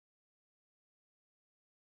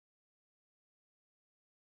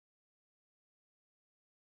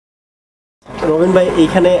রবিন ভাই,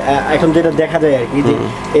 এইখানে এখন যেটা দেখা যায় আর কি, যে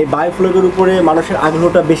এই বায়োফ্লকের উপরে মানুষের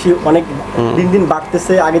আগ্রহটা বেশি, অনেক দিন দিন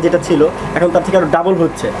বাড়তেছে। আগে যেটা ছিল এখন তার থেকে আরো ডাবল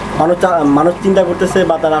হচ্ছে। মানুষ চিন্তা করতেছে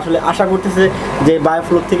বা তারা আসলে আশা করতেছে যে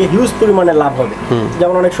বায়োফ্লক থেকে হিউজ পরিমাণে লাভ হবে।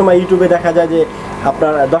 যেমন অনেক সময় ইউটিউবে দেখা যায় যে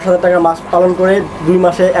আপনার 10,000 টাকা মাছ পালন করে 2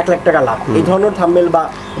 মাসে 1 লাখ টাকা লাভ, এই ধরনের থাম্বনেল বা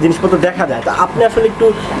জিনিসপত্র দেখা যায়। তা আপনি আসলে একটু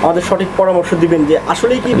আমাদের সঠিক পরামর্শ দিবেন যে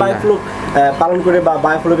আসলেই কি বায়োফ্লক পালন করে বা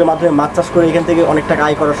বায়োফ্লকের মাধ্যমে মাছ চাষ করে এখান থেকে অনেক টাকা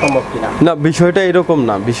আয় করা সম্ভব কিনা? না, বিষয়টা এরকম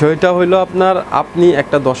না। বিষয়টা হলো আপনি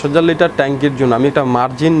একটা 10,000 লিটার ট্যাঙ্কের জন্য আমি একটা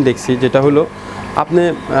মার্জিন দেখছি, যেটা হলো আপনি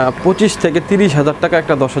 25 থেকে 30,000 টাকা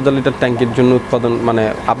একটা 10,000 লিটার ট্যাঙ্কের জন্য উৎপাদন, মানে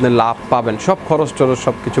আপনি লাভ পাবেন সব খরচ টরচ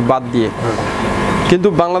সব কিছু বাদ দিয়ে। কিন্তু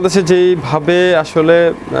বাংলাদেশে যেইভাবে আসলে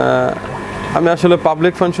আমি আসলে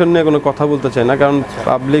পাবলিক ফাংশন নিয়ে কোনো কথা বলতে চাই না, কারণ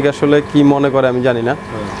পাবলিক আসলে কি মনে করে আমি জানি না।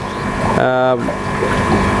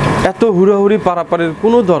 এত হুড়াহুড়ি পারাপারের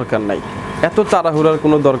কোনো দরকার নাই, এত তাড়াহুড়ার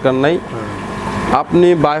কোনো দরকার নাই। আপনি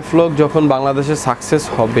বায়োফ্লক যখন বাংলাদেশে সাকসেস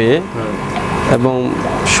হবে এবং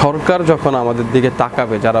সরকার যখন আমাদের দিকে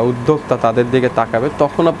তাকাবে, যারা উদ্যোক্তা তাদের দিকে তাকাবে,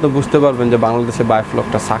 তখন আপনি বুঝতে পারবেন যে বাংলাদেশে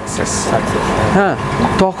বায়োফ্লকটা সাকসেস। হ্যাঁ,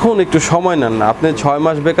 তখন একটু সময় নেন না। আপনি 6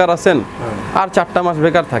 মাস বেকার আছেন আর 4টা মাস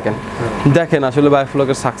বেকার থাকেন, দেখেন আসলে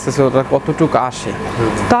বায়োফ্লকের সাকসেস ওটা কতটুকু আসে,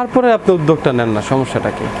 তারপরে আপনি উদ্যোগটা নেন না।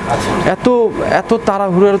 সমস্যাটা কি? এত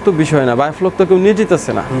তাড়াহুড়োর তো বিষয় না। বায়োফ্লক তো কেউ নিয়ে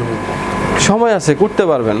যেতেছে না, সময় আছে, করতে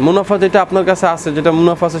পারবেন। মুনাফা যেটা আপনার কাছে আছে, যেটা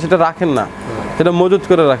মুনাফা আছে সেটা রাখেন না, সেটা মজুত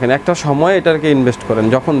করে রাখেন। একটা সময় এটাকে ইনভেস্ট করেন,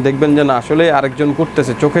 যখন দেখবেন যে না আসলে আরেকজন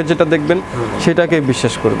করতেছে, চোখে যেটা দেখবেন সেটাকে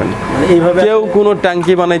বিশ্বাস করবেন। কেউ কোনো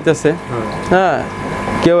ট্যাঙ্কি বানাইতেছে, হ্যাঁ,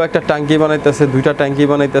 কেউ একটা ট্যাঙ্কি বানাইতেছে, 2টা ট্যাঙ্কি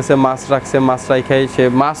বানাইতেছে, মাছ রাখছে, মাছ রাখাই সে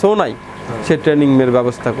মাছও নাই, সে ট্রেনিংয়ের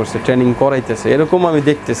ব্যবস্থা করছে, ট্রেনিং করাইতেছে, এরকম আমি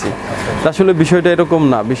দেখতেছি। আসলে বিষয়টা এরকম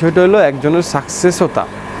না। বিষয়টা হলো একজনের সাকসেসতা।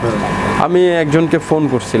 আমি একজনকে ফোন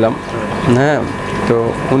করছিলাম, হ্যাঁ, তো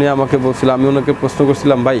উনি আমাকে বলছিল, আমি ওনাকে প্রশ্ন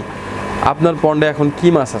করছিলাম, ভাই আপনার পন্ডে এখন কি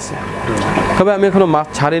মাছ আছে? তবে আমি এখনো মাছ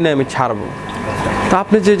ছাড়ি না, আমি ছাড়বো। তা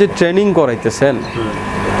আপনি যে ট্রেনিং করাইতেছেন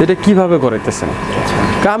এটা কিভাবে করাইতেছেন?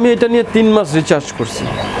 আমি এটা নিয়ে 3 মাস রিচার্জ করছি।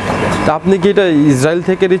 তা আপনি কি এটা ইসরায়েল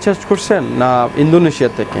থেকে রিচার্জ করছেন না ইন্দোনেশিয়া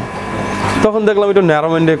থেকে? তখন দেখলাম একটু ন্যারো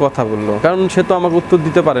মাইন্ডে কথা বললো, কারণ সে তো আমাকে উত্তর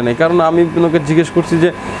দিতে পারে নাই। কারণ আমি ওনাকে জিজ্ঞেস করছি যে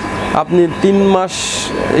আপনি 3 মাস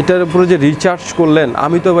এটার উপরে যে রিচার্জ করলেন,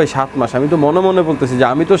 আমি তো ভাই 7 মাস। আমি তো মনে মনে বলতেছি যে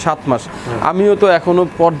আমি তো 7 মাস, আমিও তো এখনো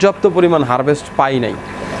পর্যাপ্ত পরিমাণ হারভেস্ট পাই নাই।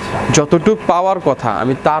 যতটুক পাওয়ার কথা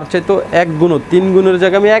আমি তার চেয়ে তো 1 গুণ, 3 গুণের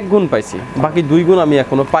জায়গায় আমি 1 গুণ পাইছি, বাকি 2 গুণ আমি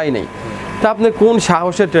এখনো পাই নাই। তা আপনি কোন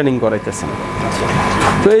সাহসে ট্রেনিং করাইতেছেন?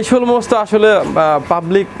 তো এই সমস্ত আসলে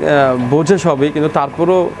পাবলিক বোঝে সবই, কিন্তু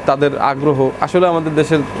তারপরেও তাদের আগ্রহ, আসলে আমাদের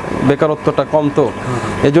দেশের বেকারত্বটা কম, তো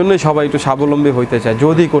এই জন্যই সবাই একটু স্বাবলম্বী হইতে চায়।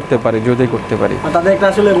 যদি করতে পারি তাদের একটা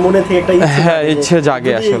আসলে মনে থেকে একটা হ্যাঁ ইচ্ছে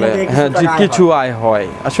জাগে আসলে, হ্যাঁ কিছু আয় হয়।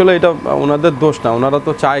 আসলে এটা ওনাদের দোষ না, ওনারা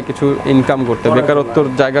তো চায় কিছু ইনকাম করতে। বেকারত্বর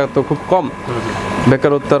জায়গা তো খুব কম,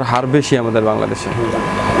 বেকারত্বের হার বেশি আমাদের বাংলাদেশে,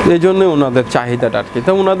 এই জন্যই ওনাদের চাহিদাটা আর কি।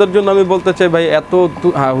 তো ওনাদের জন্য আমি বলতে চাই, ভাই এত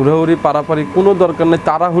হুড়াহুড়ি পারাপারি কোনো দরকার নেই,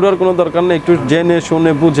 তাড়াহুড়ার কোনো দরকার নেই। একটু জেনে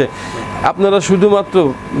শুনে বুঝে আপনারা শুধুমাত্র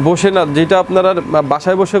বসে না, যেটা আপনারা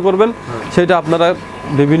বাসায় বসে করবেন সেটা আপনারা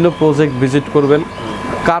বিভিন্ন প্রজেক্ট ভিজিট করবেন,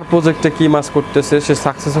 কার প্রজেক্টে কী মাছ করতেছে, সে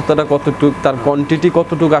সাকসেসতাটা কতটুক, তার কোয়ান্টিটি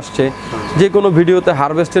কতটুক আসছে। যে কোনো ভিডিওতে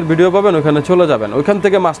হারভেস্টের ভিডিও পাবেন, ওখানে চলে যাবেন, ওইখান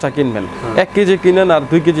থেকে মাছটা কিনবেন। 1 কেজি কিনেন আর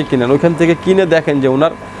 2 কেজি কিনেন, ওইখান থেকে কিনে দেখেন যে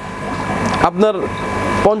ওনার আপনার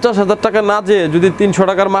 50,000 টাকা না যেয়ে যদি 300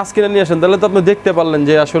 টাকার মাছ কিনে নিয়ে আসেন, তাহলে তো আপনি দেখতে পারলেন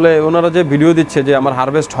যে আসলে ওনারা যে ভিডিও দিচ্ছে যে আমার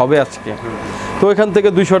হারভেস্ট হবে আজকে, তো ওইখান থেকে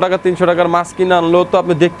 200 টাকা 300 টাকার মাছ কিনে আনলেও তো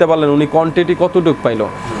আপনি দেখতে পারলেন উনি কোয়ান্টিটি কতটুক পাইলো।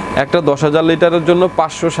 একটা 10,000 লিটারের জন্য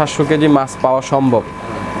 500-700 কেজি মাছ পাওয়া সম্ভব,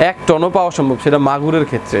 1 টনও পাওয়া সম্ভব, সেটা মাগুরের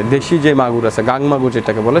ক্ষেত্রে, দেশি যে মাগুর আছে, গাং মাগুর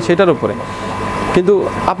যেটাকে বলে, সেটার উপরে। কিন্তু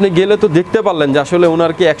আপনি গেলে তো দেখতে পারলেন যে আসলে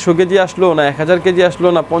ওনার কি 100 কেজি আসলো না 1000 কেজি আসলো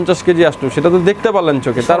না 50 কেজি আসলো, সেটা তো দেখতে পারলেন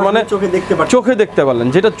চোখে। তার মানে চোখে দেখতে পারলেন,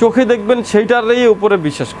 যেটা চোখে দেখবেন সেইটারই উপরে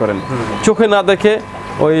বিশ্বাস করেন। চোখে না দেখে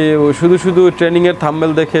ওই শুধু ট্রেনিংয়ের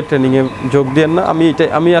থাম্বনেল দেখে ট্রেনিংয়ে যোগ দেন না।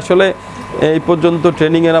 আমি আসলে এই পর্যন্ত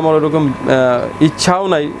ট্রেনিংয়ের আমার ওরকম ইচ্ছাও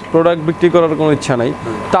নাই, প্রোডাক্ট বিক্রি করার কোনো ইচ্ছা নাই।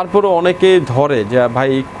 তারপরও অনেকে ধরে যে ভাই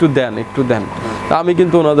একটু দেন। তা আমি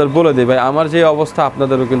কিন্তু ওনাদের বলে দিই, ভাই আমার যে অবস্থা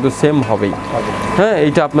আপনাদেরও কিন্তু সেম হবেই, হ্যাঁ,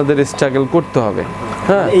 এইটা আপনাদের স্ট্রাগল করতে হবে।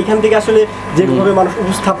 হ্যাঁ, এইখান থেকে আসলে যেভাবে মানুষ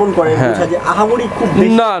উপস্থাপন করে যে আহামরি খুব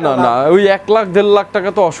বেশি, না ওই 1 লাখ 1.5 লাখ টাকা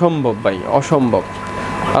তো অসম্ভব ভাই, অসম্ভব।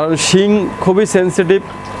 কারণ শিং খুবই সেন্সিটিভ।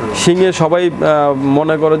 শিঙে সবাই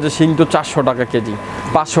মনে করে যে শিং তো 400 টাকা কেজি,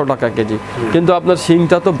 500 টাকা কেজি, কিন্তু আপনার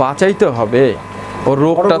শিংটা তো বাঁচাইতে হবে। ও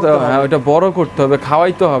রোগটা হ্যাঁ ওইটা বড় করতে হবে,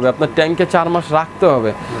 খাওয়াইতে হবে, আপনার ট্যাঙ্কে 4 মাস রাখতে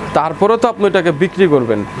হবে, তারপরে তো আপনি ওটাকে বিক্রি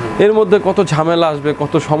করবেন। এর মধ্যে কত ঝামেলা আসবে,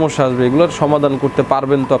 কত সমস্যা আসবে, এগুলোর সমাধান করতে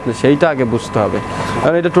পারবেন তো আপনি, সেইটা আগে বুঝতে হবে।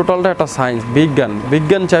 কারণ এটা টোটালটা একটা সায়েন্স,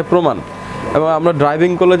 বিজ্ঞান চাই প্রমাণ। এবং আমরা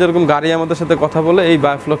ড্রাইভিং করলে যেরকম গাড়ি আমাদের সাথে কথা বলে, এই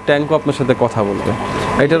বায়োফ্লক ট্যাঙ্কও আপনার সাথে কথা বলবে।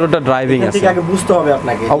 এটার ওটা ড্রাইভিং আছে, আগে বুঝতে হবে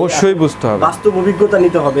আপনাকে, অবশ্যই বুঝতে হবে, বাস্তব অভিজ্ঞতা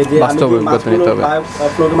নিতে হবে, যে বাস্তব অভিজ্ঞতা নিতে হবে।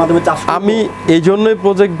 বায়োফ্লকের মাধ্যমে চাষ করব। আমি এই জন্যই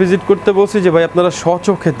প্রজেক্ট ভিজিট করতে বলছি যে ভাই আপনারা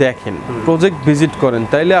স্বচোখে দেখেন, প্রজেক্ট ভিজিট করেন,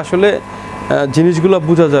 তাইলে আসলে জিনিসগুলো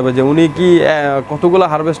বোঝা যাবে যে উনি কি কতগুলো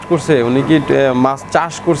হারভেস্ট করছে, উনি কি মাছ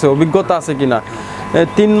চাষ করছে, অভিজ্ঞতা আছে কিনা।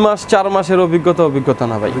 3 মাস 4 মাসের অভিজ্ঞতা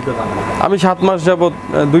না ভাই। আমি 7 মাস যাবত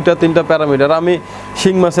 2-3টা প্যারামিটার, আমি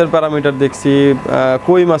শিং মাছের প্যারামিটার দেখছি,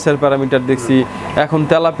 কই মাছের প্যারামিটার দেখছি, এখন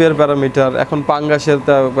তেলাপিয়ার প্যারামিটার, এখন পাঙ্গাসের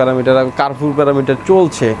প্যারামিটার, কার্পুর প্যারামিটার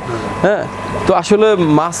চলছে। হ্যাঁ, তো আসলে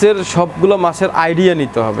মাছের সবগুলো মাছের আইডিয়া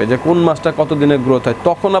নিতে হবে যে কোন মাছটা কতদিনে গ্রোথ হয়,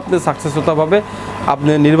 তখন আপনি সাকসেসফুলভাবে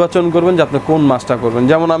আপনি নির্বাচন করবেন যে আপনি কোন মাছটা করবেন।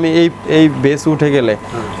 যেমন আমি এই বেস উঠে গেলে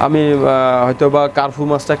আমি হয়তো বা কার্পু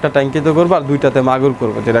মাছটা একটা ট্যাঙ্কিতে করবো, আর 2টাতে মাগুর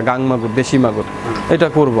করবো, যেটা গাং মাগুর, দেশি মাগুর, এটা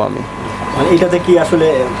করব আমি। মানে এটাতে কি আসলে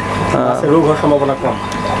রোগ হওয়ার সম্ভাবনা কম?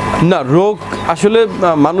 না, রোগ আসলে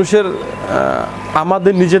মানুষের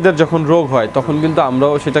আমাদের নিজেদের যখন রোগ হয় তখন কিন্তু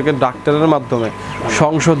আমরাও সেটাকে ডাক্তারের মাধ্যমে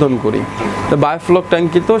সংশোধন করি। তো বায়োফ্লক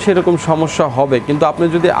ট্যাঙ্কিতেও সেরকম সমস্যা হবে, কিন্তু আপনি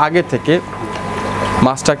যদি আগে থেকে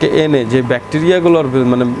মাছটাকে এনে যে ব্যাকটেরিয়াগুলোর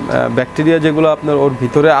মানে ব্যাকটেরিয়া যেগুলো আপনার ওর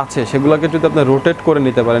ভিতরে আছে সেগুলোকে যদি আপনি রোটেট করে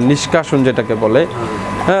নিতে পারেন, নিষ্কাশন যেটাকে বলে,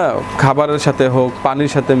 হ্যাঁ, খাবারের সাথে হোক,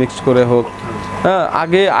 পানির সাথে মিক্স করে হোক, হ্যাঁ,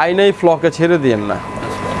 আগে আইনাই ফ্লকে ছেড়ে দিয়েন না,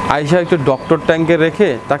 আইসা একটু ডক্টর ট্যাঙ্কে রেখে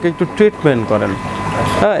তাকে একটু ট্রিটমেন্ট করেন।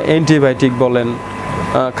 হ্যাঁ, অ্যান্টিবায়োটিক বলেন,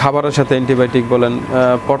 খাবারের সাথে অ্যান্টিবায়োটিক বলেন,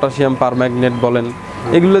 পটাশিয়াম পারম্যাগনেট বলেন,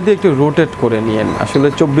 এগুলো দিয়ে একটু রোটেট করে নিয়েন। আসলে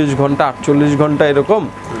 24 ঘন্টা 48 ঘন্টা এরকম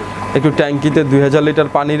একটু ট্যাঙ্কিতে 2000 লিটার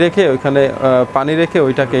পানি রেখে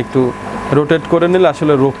ওইটাকে একটু রোটেট করে নিলে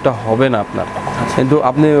আসলে রোগটা হবে না আপনার। কিন্তু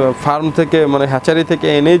আপনি ফার্ম থেকে মানে হ্যাচারি থেকে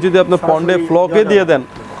এনেই যদি আপনার পন্ডে ফ্লকে দিয়ে দেন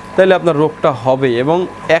তাহলে আপনার রোগটা হবে। এবং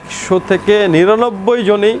 100 থেকে 99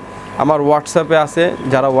 জনই আমার হোয়াটসঅ্যাপে আছে,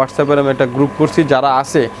 যারা হোয়াটসঅ্যাপের আমি একটা গ্রুপ করছি, যারা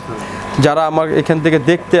আমার এখান থেকে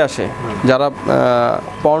দেখতে আসে, যারা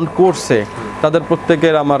পন্ড করছে, তাদের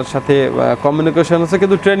প্রত্যেকের আমার সাথে কমিউনিকেশন আছে,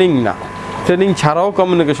 কিন্তু ট্রেনিং ছাড়াও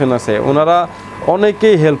কমিউনিকেশন আছে। ওনারা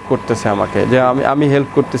অনেকেই হেল্প করতেছে আমাকে, যে আমি হেল্প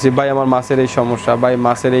করতেছি, ভাই আমার মাছের এই সমস্যা, ভাই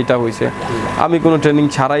মাছের এইটা হয়েছে। আমি কোনো ট্রেনিং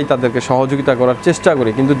ছাড়াই তাদেরকে সহযোগিতা করার চেষ্টা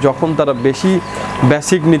করি। কিন্তু যখন তারা বেশি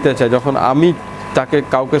বেসিক নিতে চায়, যখন আমি তাকে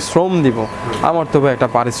কাউকে শ্রম দিব, আমার তো ভাই একটা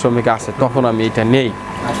পারিশ্রমিক আছে, তখন আমি এইটা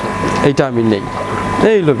আমি নেই।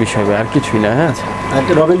 এই হলো বিষয় ভাই, আর কিছুই না। হ্যাঁ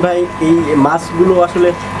রবিন ভাই, এই মাছগুলো আসলে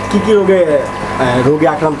কি কি রোগে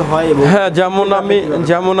আক্রান্ত হয়? এবং হ্যাঁ,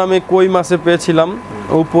 যেমন আমি কই মাছে পেয়েছিলাম,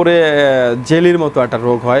 উপরে জেলির মতো একটা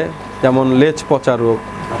রোগ হয়, যেমন লেজ পচা রোগ।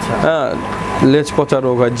 হ্যাঁ, লেজ পচা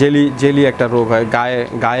রোগ হয়, জেলি একটা রোগ হয়,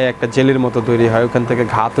 গায়ে একটা জেলির মতো তৈরি হয়, ওখান থেকে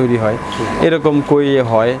ঘা তৈরি হয়, এরকম কই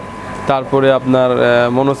হয়। তারপরে আপনার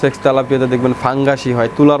মনোসেক্স তেলাপিয়াতে দেখবেন ফাঙ্গাসি হয়,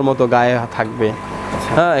 তুলার মতো গায়ে থাকবে,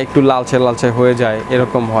 হ্যাঁ, একটু লালচে হয়ে যায়,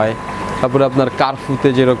 এরকম হয়। তারপরে আপনার কার্পুতে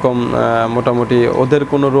যেরকম মোটামুটি ওদের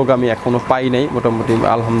কোনো রোগ আমি এখনো পাই নাই, মোটামুটি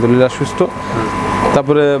আলহামদুলিল্লাহ সুস্থ।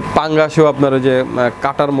 তারপরে পাঙ্গাসেও আপনার যে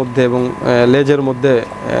কাটার মধ্যে এবং লেজের মধ্যে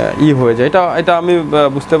হয়ে যায়, এটা আমি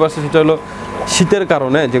বুঝতে পারছি, সেটা হলো শীতের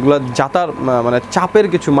কারণে, যেগুলো জাতার মানে চাপের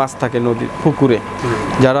কিছু মাছ থাকে নদীর পুকুরে,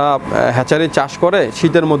 যারা হ্যাচারি চাষ করে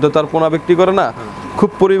শীতের মধ্যে তার পোনা বিক্রি করে না, খুব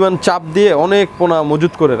পরিমাণ চাপ দিয়ে অনেক পোনা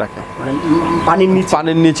মজুত করে রাখে,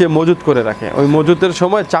 পানির নিচে মজুত করে রাখে। ওই মজুতের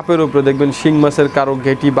সময় চাপের উপরে দেখবেন শিং মাছের কারো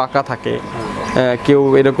গেটি বাঁকা থাকে, কেউ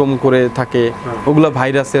এরকম করে থাকে, ওগুলা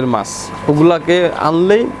ভাইরাসের মাছ, ওগুলাকে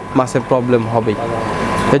আনলেই মাছের প্রবলেম হবেই।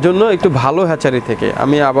 এজন্য একটু ভালো হ্যাচারি থেকে,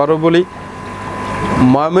 আমি আবারও বলি,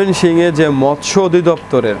 ময়মনসিংহে যে মৎস্য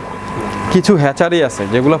অধিদপ্তরের কিছু হ্যাচারি আছে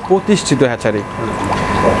যেগুলো প্রতিষ্ঠিত হ্যাচারি,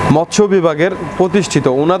 মৎস্য বিভাগের প্রতিষ্ঠিত,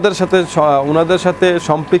 ওনাদের সাথে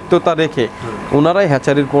সম্পৃক্ততা রেখে ওনারাই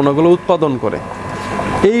হ্যাচারির পণ্যগুলো উৎপাদন করে।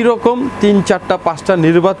 এই রকম 3, 4, 5টা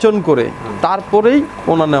নির্বাচন করে তারপরেই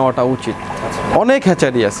পোনা নেওয়াটা উচিত। অনেক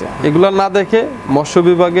হ্যাচারি আছে, এগুলো না দেখে মৎস্য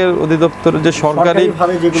বিভাগের অধিদপ্তরের যে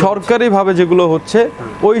সরকারিভাবে যেগুলো হচ্ছে,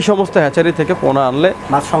 ওই সমস্ত হ্যাচারি থেকে পোনা আনলে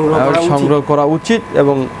সংগ্রহ করা উচিত,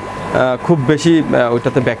 এবং খুব বেশি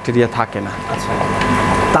ওইটাতে ব্যাকটেরিয়া থাকে না।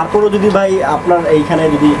 তারপরও যদি ভাই আপনার এইখানে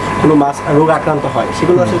যদি কোনো মাছ রোগ আক্রান্ত হয়,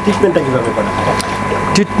 সেগুলো আসলে ট্রিটমেন্টটা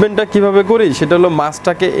কীভাবে করি? সেটা হলো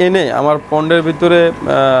মাছটাকে এনে আমার পন্ডের ভিতরে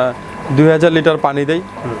 2000 লিটার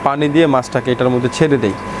পানি দিয়ে মাছটাকে এটার মধ্যে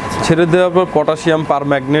ছেড়ে দেওয়ার পর পটাশিয়াম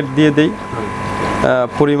পারম্যাগনেট দিয়ে দেই,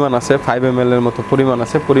 পরিমাণ আছে 5 ml এর মতো পরিমাণ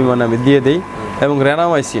আছে, পরিমাণে আমি দিয়ে দেই, এবং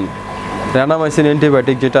রেনামাইসিন র্যানামাইসিন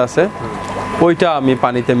অ্যান্টিবায়োটিক যেটা আছে ওইটা আমি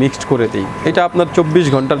পানিতে মিক্সড করে দিই। এটা আপনার 24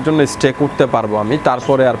 ঘন্টার জন্য স্টে করতে পারবো আমি,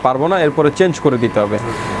 তারপরে আর পারবো না, এরপরে চেঞ্জ করে দিতে হবে।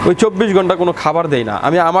 ওই 24 ঘন্টা কোনো খাবার দেই না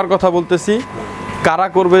আমি, আমার কথা বলতেছি, কারা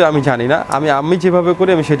করবে আমি জানি না, আমি যেভাবে করি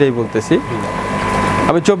আমি সেটাই বলতেছি।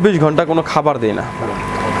 আমি 24 ঘন্টা কোনো খাবার দিই না।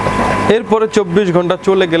 এরপরে 24 ঘন্টা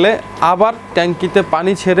চলে গেলে আবার ট্যাঙ্কিতে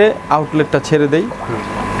পানি ছেড়ে আউটলেটটা ছেড়ে দেই,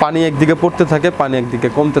 পানি একদিকে পড়তে থাকে, পানি একদিকে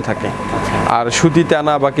কমতে থাকে। আর সুতিতে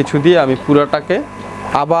আনা বা কিছু দিয়ে আমি পুরাটাকে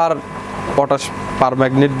আবার পটাশ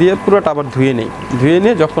পারম্যাগনেট দিয়ে পুরোটা আবার ধুয়ে নিই। ধুয়ে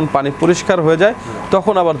নিয়ে যখন পানি পরিষ্কার হয়ে যায়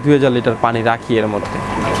তখন আবার 2000 লিটার পানি রাখি এর মধ্যে।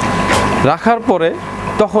 রাখার পরে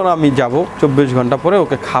তখন আমি যাব 24 ঘন্টা পরে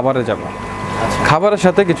ওকে খাবারে যাব। খাবারের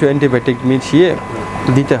সাথে কিছু অ্যান্টিবায়োটিক মিশিয়ে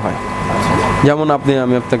দিতে হয়। যেমন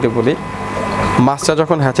আমি আপনাকে বলি, মাছটা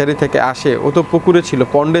যখন হ্যাচারি থেকে আসে, ও তো পুকুরে ছিল,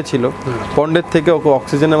 পন্ডে ছিল, পন্ডের থেকে ওকে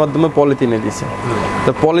অক্সিজেনের মাধ্যমে পলিথিনে দিছে।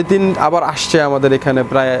 তো পলিথিন আবার আসছে আমাদের এখানে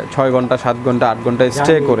প্রায় 6 ঘন্টা 7 ঘন্টা 8 ঘন্টা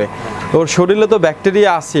স্টে করে। ওর শরীরে তো ব্যাকটেরিয়া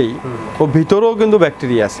আছেই, ও ভিতরেও কিন্তু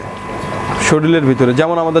ব্যাকটেরিয়া আছে শরীরের ভিতরে।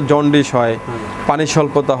 যেমন আমাদের জন্ডিস হয়, পানির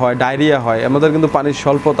স্বল্পতা হয়, ডায়রিয়া হয়, আমাদের কিন্তু পানির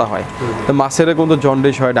স্বল্পতা হয়। তো মাছেরও কিন্তু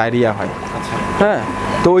জন্ডিস হয়, ডায়রিয়া হয়। হ্যাঁ,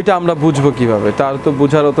 তো ওইটা আমরা বুঝবো কিভাবে? তার তো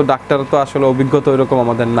বোঝার তো ডাক্তার তো আসলে অভিজ্ঞতা ওইরকম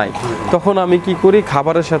আমাদের নাই। তখন আমি কি করি,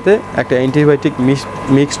 খাবারের সাথে একটা অ্যান্টিবায়োটিক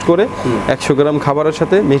মিক্সড করে 100 গ্রাম খাবারের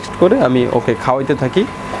সাথে মিক্সড করে আমি ওকে খাওয়াইতে থাকি,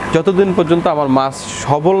 যতদিন পর্যন্ত আমার মাছ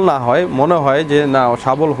সবল না হয়, মনে হয় যে না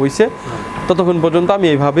সবল হয়েছে, ততক্ষণ পর্যন্ত আমি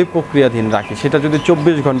এইভাবেই প্রক্রিয়াধীন রাখি। সেটা যদি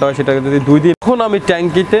 24 ঘন্টা হয়, সেটাকে যদি 2 দিন, তখন আমি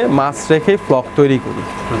ট্যাঙ্কিতে মাছ রেখে ফ্লক তৈরি করি।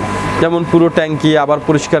 যেমন পুরো ট্যাঙ্কি আবার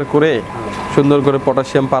পরিষ্কার করে সুন্দর করে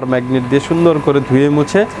পটাশিয়াম পারম্যাগনেট দিয়ে সুন্দর করে ধুয়ে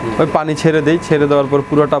মুছে ওই পানি ছেড়ে দেই। ছেড়ে দেওয়ার পর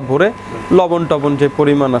পুরোটা ভরে লবণ টবণ যে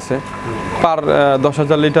পরিমাণ আছে, পার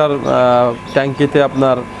 10,000 লিটার ট্যাঙ্কিতে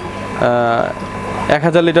আপনার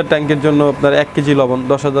 1000 লিটার ট্যাঙ্কের জন্য আপনার 1 কেজি লবণ,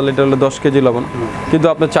 10,000 লিটার হলে 10 কেজি লবণ। কিন্তু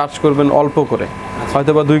আপনি চার্জ করবেন অল্প করে,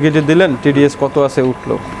 হয়তো বা 2 কেজি দিলেন, টিডিএস কত আছে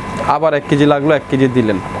উঠলো, আবার 1 কেজি লাগলো, 1 কেজি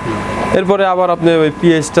দিলেন। এরপরে আবার আপনি ওই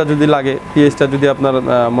পিএইচটা যদি লাগে, পিএইচটা যদি আপনার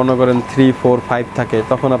মনে করেন 3, 4, 5 থাকে,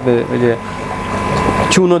 তখন আপনি ওই যে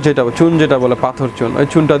চুন যেটা বলে পাথর চুন, ওই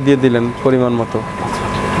চুনটা দিয়ে দিলেন পরিমাণ মতো।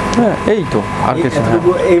 হ্যাঁ, এই তো আর কিছু না।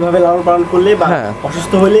 এইভাবে লালন পালন করলে বা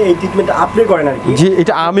অসুস্থ হলে এই ট্রিটমেন্ট আপনি করেন আর কি? জি,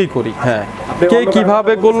 এটা আমি করি। হ্যাঁ, কে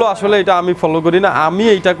কিভাবে করলো আসলে এটা আমি ফলো করি না, আমি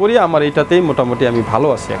এইটা করি, আমার এইটাতেই মোটামুটি আমি ভালো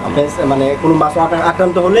আছি এখন। মানে কোনো মাছ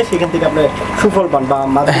আক্রান্ত হলে সেখান থেকে আপনি সুফল পান বা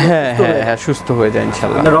মাছ হ্যাঁ সুস্থ হয়ে যায়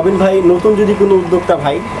ইনশাআল্লাহ। রবিন ভাই, নতুন যদি কোনো উদ্যোক্তা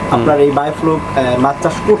ভাই আপনার এই বায়োফ্লক মাছ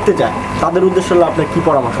চাষ করতে চায়, তাদের উদ্দেশ্যে আপনার কি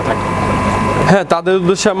পরামর্শ থাকে? হ্যাঁ, তাদের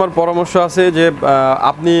উদ্দেশ্যে আমার পরামর্শ আছে যে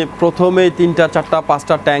আপনি প্রথমেই 3টা 4টা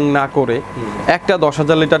 5টা ট্যাঙ্ক না করে একটা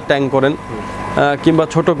 10,000 লিটার ট্যাঙ্ক করেন, কিংবা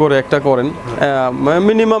ছোট করে একটা করেন,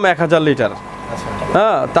 মিনিমাম 1000 লিটার।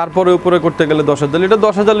 হ্যাঁ, তারপরে উপরে করতে গেলে 10,000 লিটার।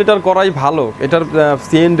 10,000 লিটার করাই ভালো, এটার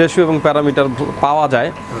সিএন রেশিও এবং প্যারামিটার পাওয়া যায়।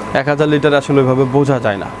 1000 লিটার আসলে ওইভাবে বোঝা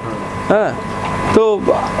যায় না। হ্যাঁ, তো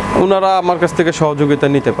ওনারা আমার কাছ থেকে সহযোগিতা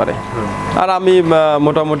নিতে পারে, আর আমি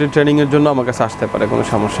মোটামুটি ট্রেনিংয়ের জন্য আমার কাছে আসতে পারে, কোনো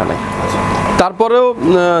সমস্যা নেই। তারপরেও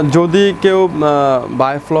যদি কেউ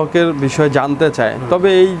বায়োফ্লকের বিষয়ে জানতে চায়, তবে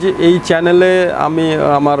এই চ্যানেলে আমি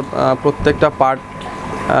আমার প্রত্যেকটা পার্ট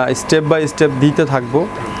স্টেপ বাই স্টেপ দিতে থাকবো।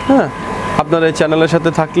 হ্যাঁ, আপনারা এই চ্যানেলের সাথে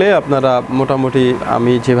থাকলে আপনারা মোটামুটি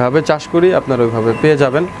আমি যেভাবে চাষ করি আপনারা ওইভাবে পেয়ে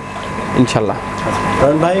যাবেন ইনশাল্লাহ।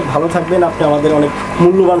 রবিন ভাই, ভালো থাকবেন। আপনি আমাদের অনেক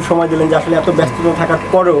মূল্যবান সময় দিলেন, যে আসলে এত ব্যস্ততা থাকার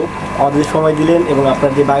পরেও আমাদের সময় দিলেন, এবং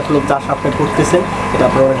আপনার যে বায়োফ্লক চাষ আপনি করতেছেন এটা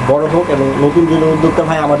আপনার অনেক বড় হোক, এবং নতুন যে উদ্যোক্তা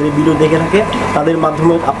ভাই আমাদের এই ভিডিও দেখে থাকে তাদের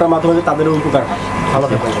মাধ্যমে, আপনার মাধ্যমে তাদেরও উপকার হয়। ভালো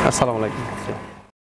থাকবেন। আসসালামু আলাইকুম।